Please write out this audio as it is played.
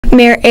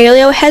Mayor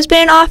Aleo has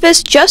been in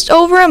office just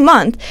over a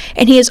month,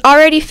 and he is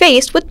already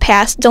faced with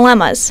past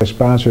dilemmas. I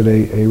sponsored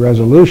a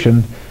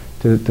resolution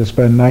to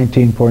spend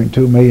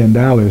 $19.2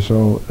 million,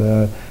 so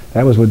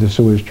that was with the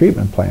sewage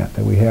treatment plant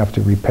that we have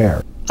to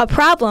repair. A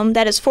problem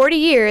that is 40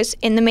 years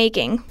in the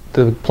making.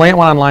 The plant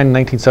went online in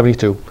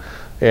 1972.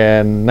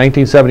 In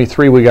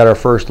 1973, we got our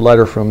first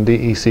letter from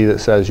DEC that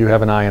says you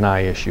have an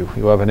I&I issue,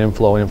 you have an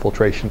inflow and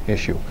infiltration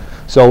issue.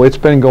 So it's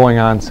been going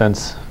on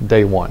since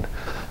day one.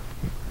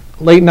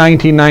 Late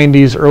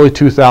 1990s, early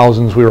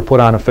 2000s, we were put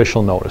on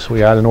official notice.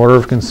 We had an order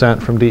of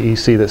consent from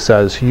DEC that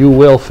says you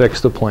will fix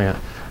the plant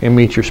and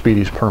meet your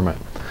speedies permit.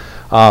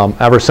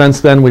 Ever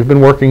since then, we've been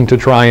working to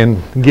try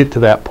and get to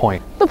that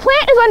point. The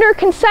plant is under a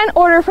consent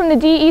order from the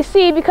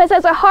DEC because it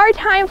has a hard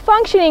time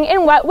functioning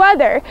in wet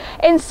weather.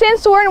 And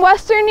since we're in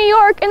western New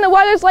York and the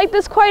weather's like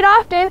this quite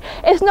often,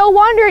 it's no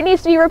wonder it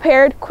needs to be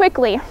repaired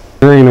quickly.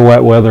 During a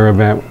wet weather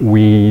event,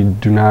 we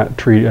do not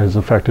treat as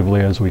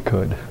effectively as we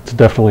could. It's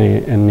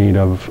definitely in need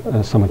of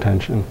some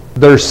attention.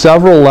 There's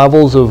several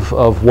levels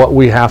of what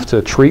we have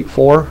to treat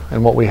for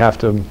and what we have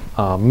to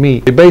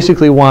meet. They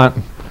basically want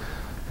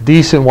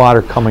decent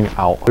water coming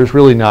out. There's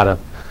really not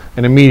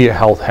an immediate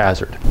health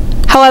hazard.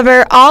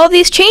 However, all of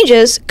these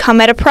changes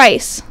come at a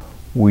price.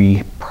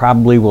 We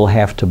probably will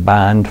have to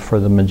bond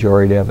for the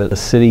majority of it. The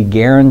city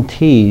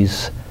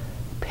guarantees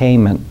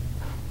payment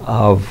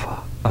of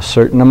a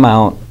certain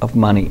amount of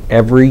money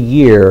every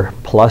year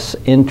plus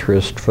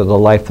interest for the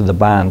life of the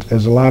bond.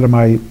 As a lot of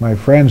my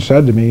friends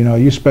said to me, you know,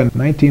 you spent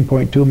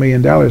 $19.2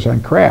 million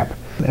on crap.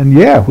 And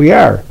yeah, we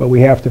are, but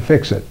we have to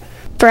fix it.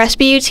 For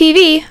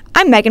SBU-TV,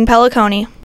 I'm Megan Pelliconi.